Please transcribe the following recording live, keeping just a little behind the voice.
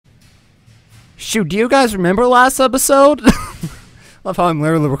Shoot, do you guys remember last episode? Love how I'm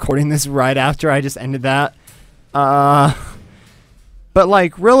literally recording this right after I just ended that. But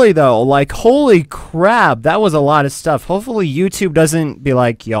like, really though, like, holy crap, that was a lot of stuff. Hopefully YouTube doesn't be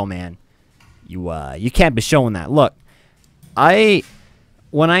like, yo man, you can't be showing that. Look, when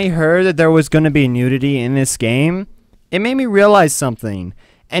I heard that there was going to be nudity in this game, it made me realize something.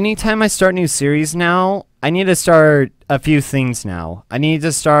 Anytime I start a new series now, I need to start a few things now. I need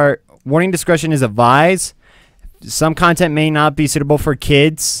to start, warning discretion is advised. Some content may not be suitable for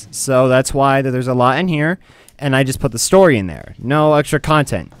kids, so that's why there's a lot in here. And I just put the story in there. No extra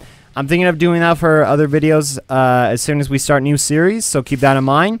content. I'm thinking of doing that for other videos as soon as we start new series, so keep that in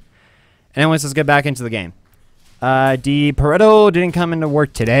mind. Anyways, let's get back into the game. D. Pareto didn't come into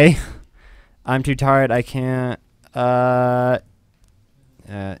work today. I'm too tired. I can't.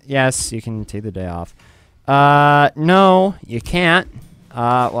 Yes, you can take the day off. No, you can't.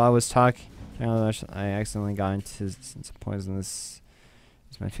 While I was talking, I accidentally got into some poison.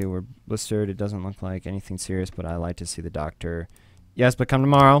 My feet were blistered. It doesn't look like anything serious, but I like to see the doctor. Yes, but come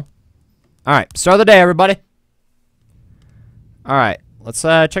tomorrow. Alright, start of the day, everybody. Alright, let's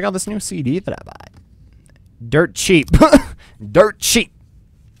check out this new CD that I bought. Dirt cheap. Dirt cheap.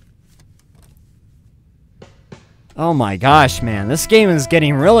 Oh my gosh, man. This game is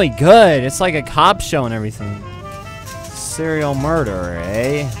getting really good. It's like a cop show and everything. Serial murder,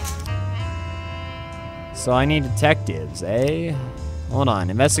 eh? So I need detectives, eh? Hold on.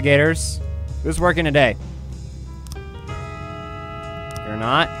 Investigators. Who's working today? You're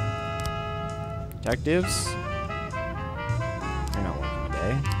not? Detectives? You're not working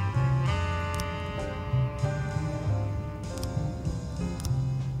today.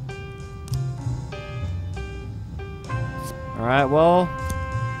 Alright, well,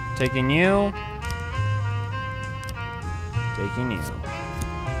 taking you. Taking you.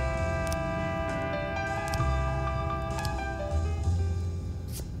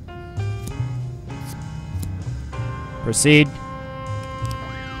 Proceed.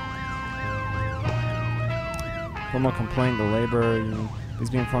 Formal complaint, the labor.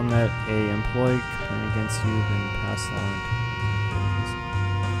 Please be informed that a employee complaint against you has been passed along.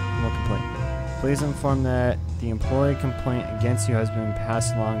 Formal complaint. Please inform that the employee complaint against you has been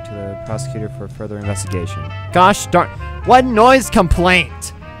passed along to the prosecutor for further investigation. Gosh darn. What noise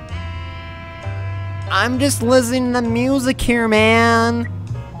complaint? I'm just listening to music here, man.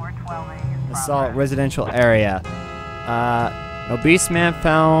 Assault residential area. An obese man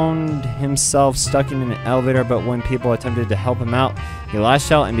found himself stuck in an elevator, but when people attempted to help him out, he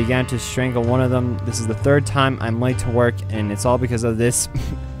lashed out and began to strangle one of them. This is the third time I'm late to work, and it's all because of this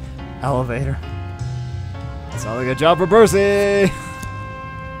elevator. Sounds like a job for Percy!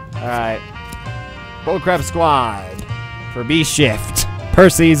 Alright. Bullcrap squad for B shift.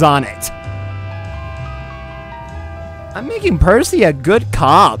 Percy's on it. I'm making Percy a good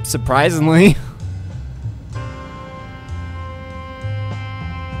cop, surprisingly.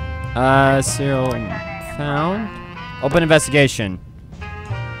 Serial found. Open investigation.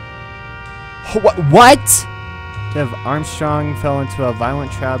 What? Dev Armstrong fell into a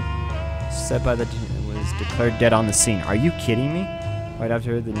violent trap set by the was declared dead on the scene. Are you kidding me? Right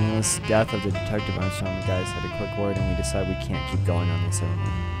after the needless death of the detective Armstrong, the guys had a quick word and we decided we can't keep going on this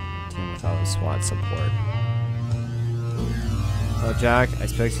team without SWAT support. Well, Jack, I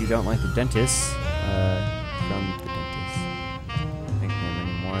suppose you don't like the dentist. From the dentist. I think him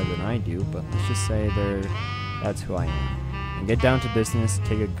any more than I do, but let's just say that's who I am. And get down to business,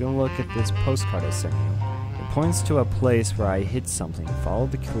 take a good look at this postcard I sent you. It points to a place where I hid something. Follow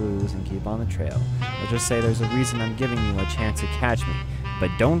the clues and keep on the trail. Let's just say there's a reason I'm giving you a chance to catch me.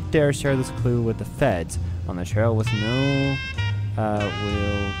 But don't dare share this clue with the feds. On the trail with no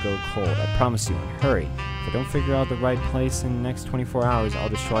will go cold. I promise you, and hurry. If I don't figure out the right place in the next 24 hours, I'll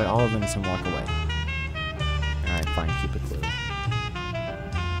destroy all evidence and walk away. Alright, fine, keep a clue.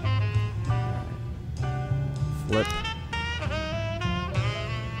 Flip.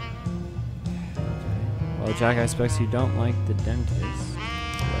 Well, Jack, I expect you don't like the dentist.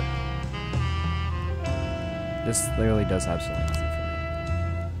 Flip. This literally does absolutely nothing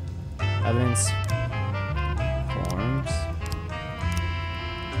for me. Evidence. Forms.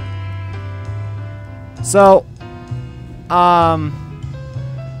 So,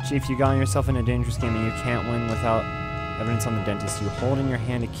 Chief, you got yourself in a dangerous game and you can't win without evidence on the dentist. You hold in your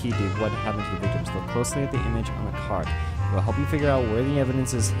hand a key to what happened to the victims. Look closely at the image on the card. It will help you figure out where the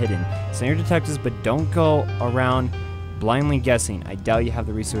evidence is hidden. Send your detectives, but don't go around blindly guessing. I doubt you have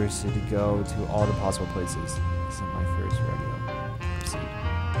the resources to go to all the possible places. This is my first rodeo. Proceed.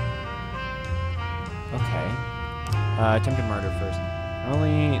 Okay. Attempted murder first.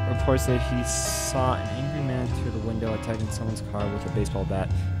 Only reports that he saw an angry man through the window attacking someone's car with a baseball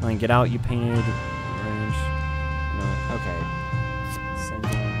bat. When get out, you painted orange. No, okay.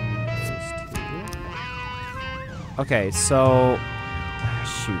 Sending those two. Okay, so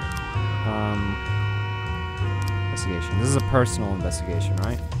shoot. Investigation. This is a personal investigation,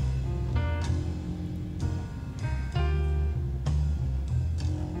 right?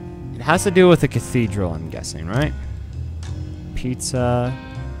 It has to do with the cathedral, I'm guessing, right? Pizza.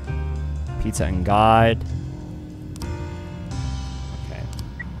 Pizza and God. Okay.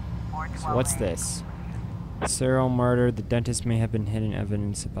 So what's this? Serial murder. The dentist may have been hidden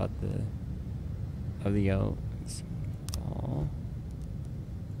evidence about the oh.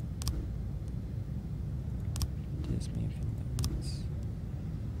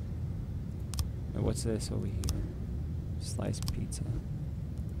 What's this over here? Sliced pizza.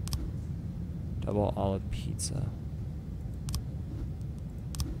 Double olive pizza.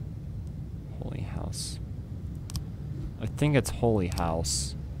 Holy House. I think it's Holy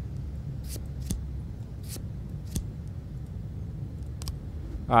House.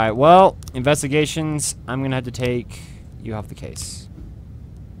 Alright, well, investigations, I'm gonna have to take you off the case.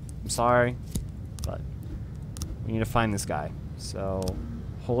 I'm sorry, but we need to find this guy. So,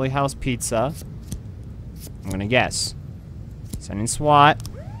 Holy House Pizza. I'm gonna guess. Sending SWAT.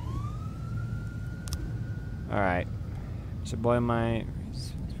 Alright. So boy my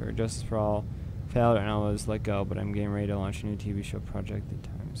for Justice for All failed and I was let go, but I'm getting ready to launch a new TV show project. The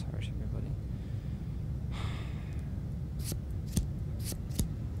time is harsh, everybody.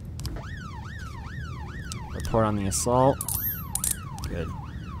 Report on the assault. Good.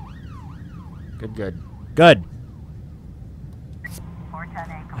 Good, good. Good!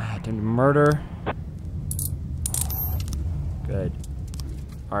 Attempted murder. Good.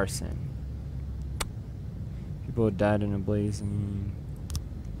 Arson. People died in a blaze and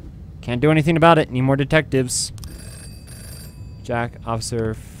can't do anything about it. Need more detectives. Jack,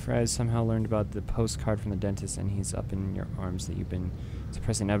 Officer Fred somehow learned about the postcard from the dentist and he's up in your arms that you've been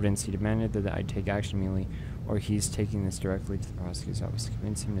suppressing evidence. He demanded that I take action immediately or he's taking this directly to the prosecutor's office.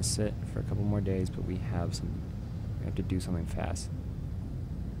 Convince him to sit for a couple more days, but we have to do something fast.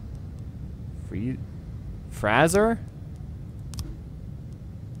 Frazer?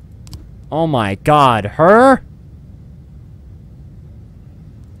 Oh my god, her?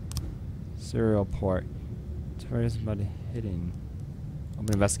 Serial port. It's where is about hidden.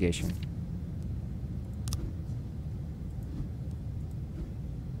 Open investigation.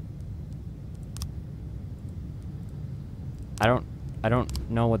 I don't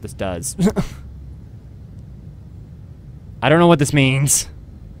know what this does. I don't know what this means.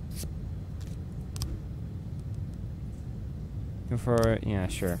 For yeah,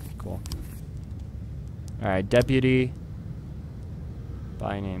 sure, cool. Alright, deputy.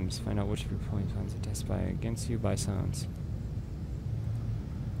 By names. Find out which of your points plans to testify against you by silence.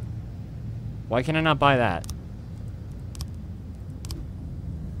 Why can I not buy that?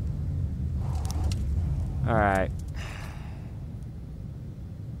 Alright.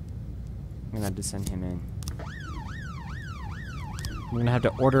 I'm gonna have to send him in. I'm gonna have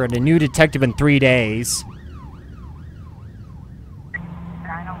to order a new detective in 3 days.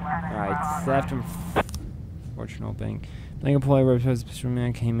 Alright, theft and fortunate bank. Bank employee represents the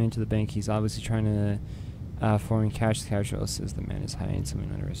man came into the bank. He's obviously trying to foreign cash. The cash says the man is hiding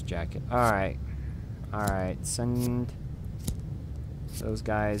something under his jacket. Alright. Alright, send those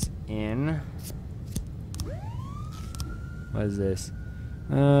guys in. What is this?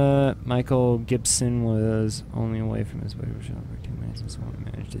 Michael Gibson was only away from his barber shop for 2 minutes and someone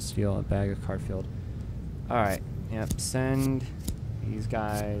managed to steal a bag of Cartfield. Alright, yep, send these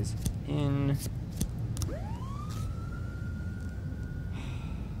guys in.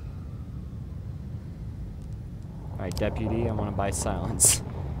 Alright, deputy, I want to buy silence.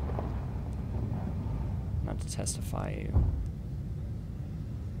 Not to testify you.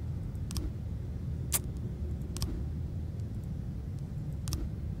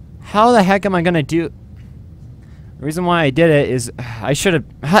 How the heck am I gonna do? The reason why I did it is I should have.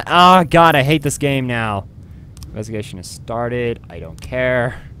 Oh god, I hate this game now. Investigation has started. I don't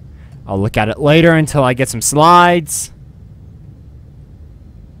care. I'll look at it later until I get some slides.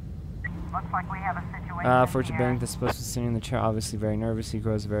 Looks like we have a situation Fortune Bank, the supposed to be sitting in the chair, obviously very nervous. He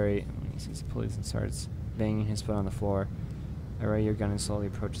grows very when he sees the police and starts banging his foot on the floor. Alright, your gun and slowly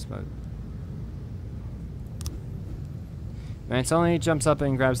approaches boat. Man suddenly jumps up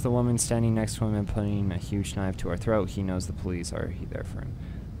and grabs the woman standing next to him and putting a huge knife to her throat. He knows the police are there for him.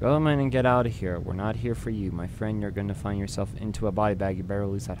 Go in and get out of here. We're not here for you, my friend. You're going to find yourself into a body bag. You better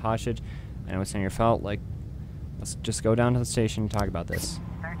release that hostage. I know it's in your fault, like Let's just go down to the station and talk about this.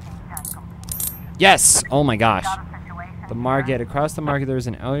 1310 complete. Yes! Oh my gosh. Got a situation? The market. Across the market, there was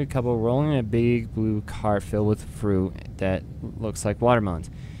an elderly couple rolling a big blue cart filled with fruit that looks like watermelons.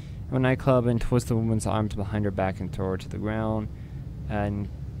 A nightclub and twist the woman's arms behind her back and throw her to the ground and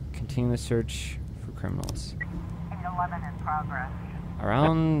continue the search for criminals. 811 in progress.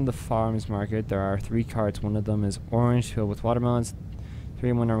 Around the farmers market, there are 3 carts. One of them is orange, filled with watermelons. 3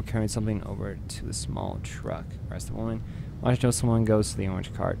 and 1 are carrying something over to the small truck. Arrest the woman. Watch until someone goes to the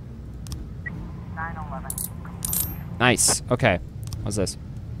orange cart. 911 complete. Nice. Okay. What's this?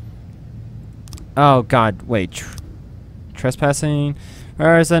 Oh God. Wait. Trespassing.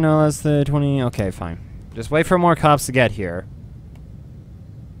 Whereas I know that's the 20. Okay, fine. Just wait for more cops to get here,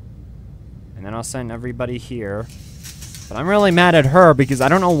 and then I'll send everybody here. But I'm really mad at her because I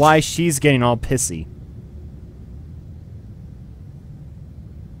don't know why she's getting all pissy.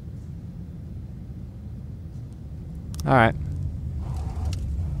 Alright.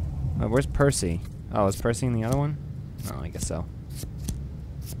 Where's Percy? Oh, is Percy in the other one? Oh, I guess so.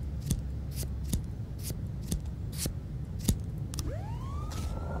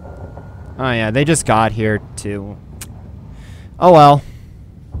 Oh yeah, they just got here too. Oh well.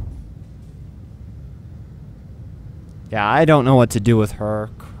 Yeah, I don't know what to do with her.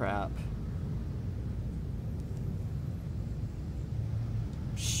 Crap.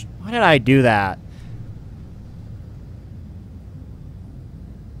 Shh, why did I do that?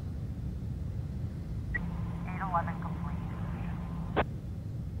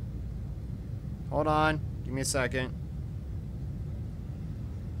 Hold on. Give me a second.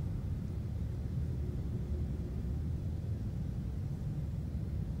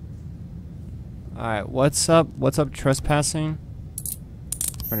 Alright, what's up? What's up, trespassing?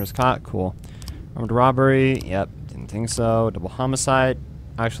 Friend was caught. Cool. Armed robbery. Yep. Didn't think so. Double homicide.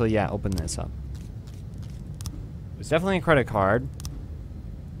 Actually, yeah, open this up. It's definitely a credit card.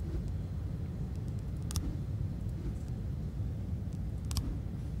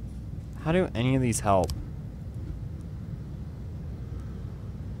 How do any of these help?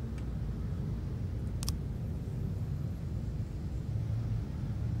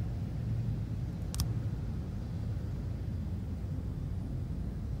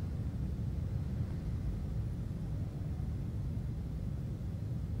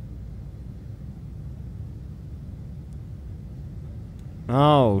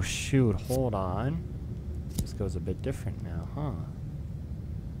 Oh, shoot. Hold on. This goes a bit different now, huh?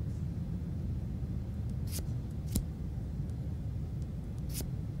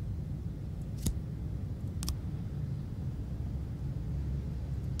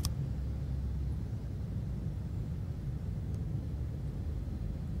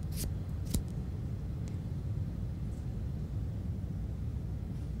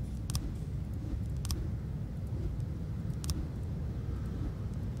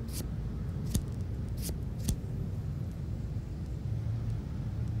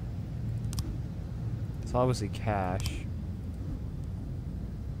 It's obviously cash.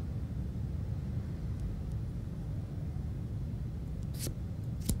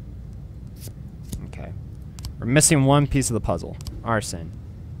 Okay. We're missing one piece of the puzzle. Arson.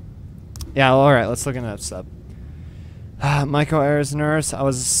 Yeah, alright, let's look into that stuff. Michael Ayers, nurse. I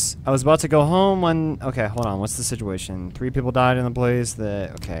was about to go home when... Okay, hold on. What's the situation? 3 people died in the blaze.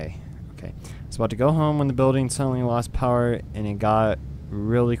 Okay. I was about to go home when the building suddenly lost power and it got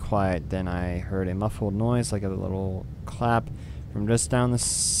really quiet. Then I heard a muffled noise like a little clap from just down the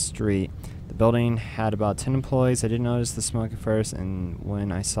street. The building had about 10 employees. I didn't notice the smoke at first, and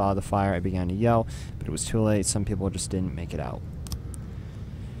when I saw the fire I began to yell, but it was too late. Some people just didn't make it out.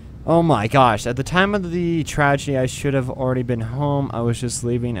 Oh my gosh, at the time of the tragedy I should have already been home. I was just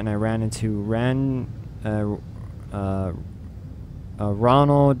leaving and I ran into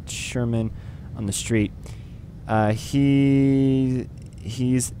Ronald Sherman on the street.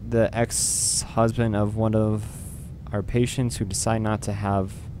 He's the ex-husband of one of our patients who decided not to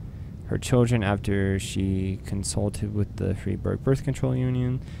have her children after she consulted with the Freeburg Birth Control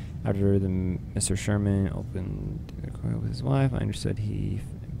Union. After Mr. Sherman opened the coil with his wife, I understood he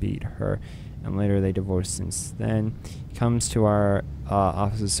beat her, and later they divorced. Since then, he comes to our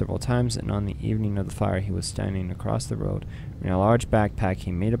offices several times, and on the evening of the fire, he was standing across the road in a large backpack.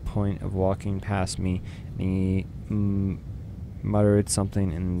 He made a point of walking past me, and he muttered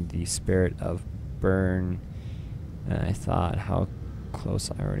something in the spirit of burn. And I thought how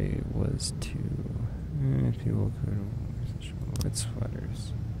close I already was to people could with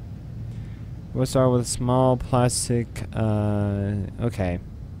sweaters. We'll start with a small plastic. Okay,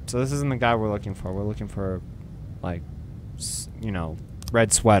 so this isn't the guy we're looking for. We're looking for, like, you know,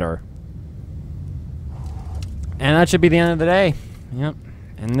 red sweater. And that should be the end of the day. Yep.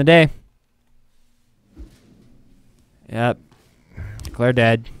 End of the day. Yep. Declare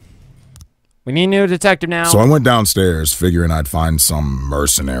dead. We need a new detective now. So I went downstairs figuring I'd find some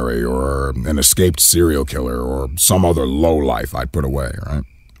mercenary or an escaped serial killer or some other lowlife I'd put away, right?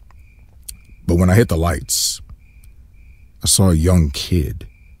 But when I hit the lights, I saw a young kid.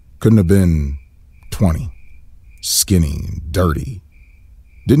 Couldn't have been 20. Skinny and dirty.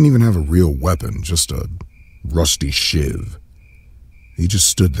 Didn't even have a real weapon, just a rusty shiv. He just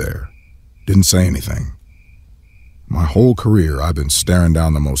stood there. Didn't say anything. My whole career, I've been staring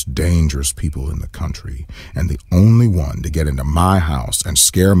down the most dangerous people in the country, and the only one to get into my house and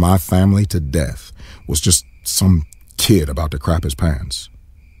scare my family to death was just some kid about to crap his pants.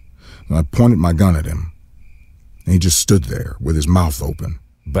 And I pointed my gun at him, and he just stood there with his mouth open.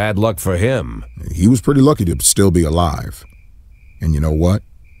 Bad luck for him. He was pretty lucky to still be alive. And you know what?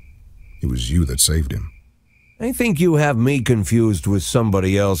 It was you that saved him. I think you have me confused with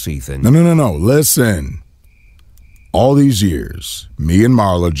somebody else, Ethan. No. Listen. All these years, me and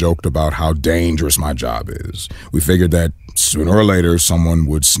Marla joked about how dangerous my job is. We figured that sooner or later someone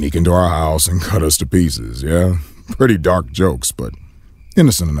would sneak into our house and cut us to pieces, yeah? Pretty dark jokes, but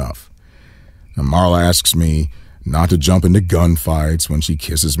innocent enough. And Marla asks me not to jump into gunfights when she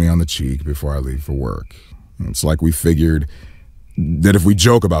kisses me on the cheek before I leave for work. It's like we figured that if we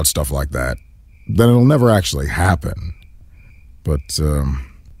joke about stuff like that, then it'll never actually happen. But,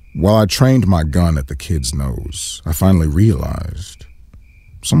 while I trained my gun at the kid's nose, I finally realized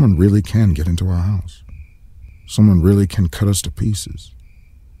someone really can get into our house. Someone really can cut us to pieces.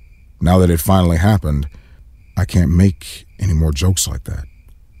 Now that it finally happened, I can't make any more jokes like that.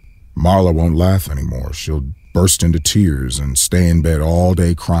 Marla won't laugh anymore. She'll burst into tears and stay in bed all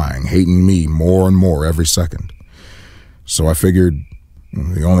day crying, hating me more and more every second. So I figured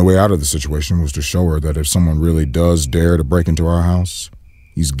the only way out of the situation was to show her that if someone really does dare to break into our house,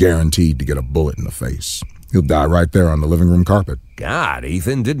 he's guaranteed to get a bullet in the face. He'll die right there on the living room carpet. God,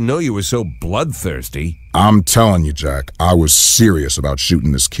 Ethan, didn't know you were so bloodthirsty. I'm telling you, Jack, I was serious about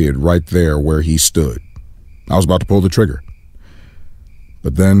shooting this kid right there where he stood. I was about to pull the trigger.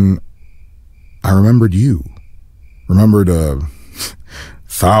 But then I remembered you. Remembered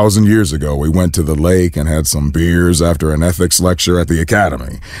 1,000 years ago, we went to the lake and had some beers after an ethics lecture at the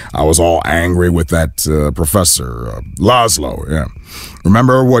academy. I was all angry with that professor, Laszlo, yeah.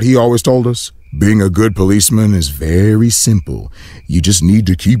 Remember what he always told us? Being a good policeman is very simple. You just need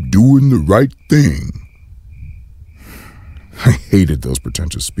to keep doing the right thing. I hated those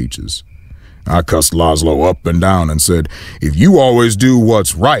pretentious speeches. I cussed Laszlo up and down and said, if you always do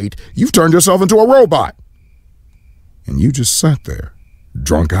what's right, you've turned yourself into a robot. And you just sat there,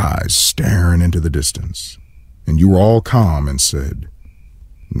 drunk eyes staring into the distance. And you were all calm and said,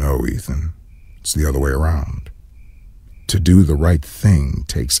 no, Ethan, it's the other way around. To do the right thing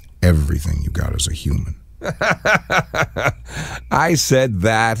takes everything you got as a human. I said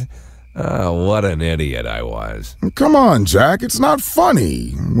that. Oh, what an idiot I was. Come on, Jack, it's not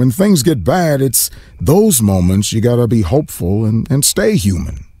funny. When things get bad, it's those moments you gotta be hopeful and stay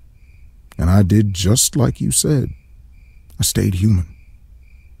human. And I did just like you said. I stayed human.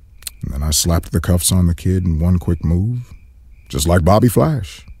 And then I slapped the cuffs on the kid in one quick move, just like Bobby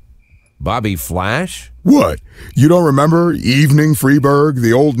Flash. Bobby Flash? What? You don't remember Evening Freeburg,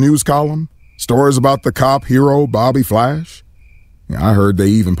 the old news column? Stories about the cop hero Bobby Flash? I heard they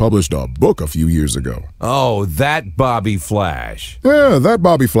even published a book a few years ago. Oh, that Bobby Flash. Yeah, that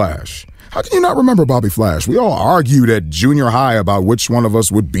Bobby Flash. How can you not remember Bobby Flash? We all argued at junior high about which one of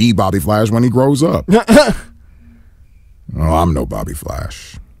us would be Bobby Flash when he grows up. Oh, I'm no Bobby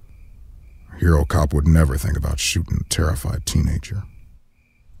Flash. A hero cop would never think about shooting a terrified teenager.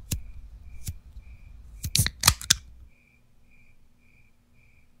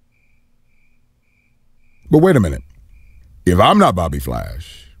 But wait a minute. If I'm not Bobby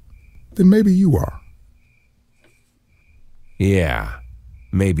Flash, then maybe you are. Yeah,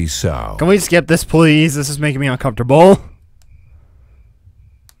 maybe so. Can we skip this, please? This is making me uncomfortable.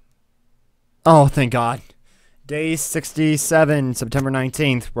 Oh, thank God. Day 67, September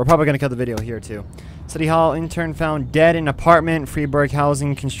 19th. We're probably going to cut the video here, too. City Hall intern found dead in apartment. Freeburg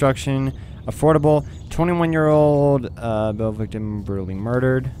housing construction. Affordable. 21-year-old Bill victim brutally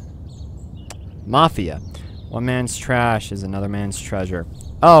murdered. Mafia. One man's trash is another man's treasure.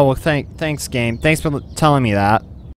 Oh, well, thanks, game. Thanks for telling me that.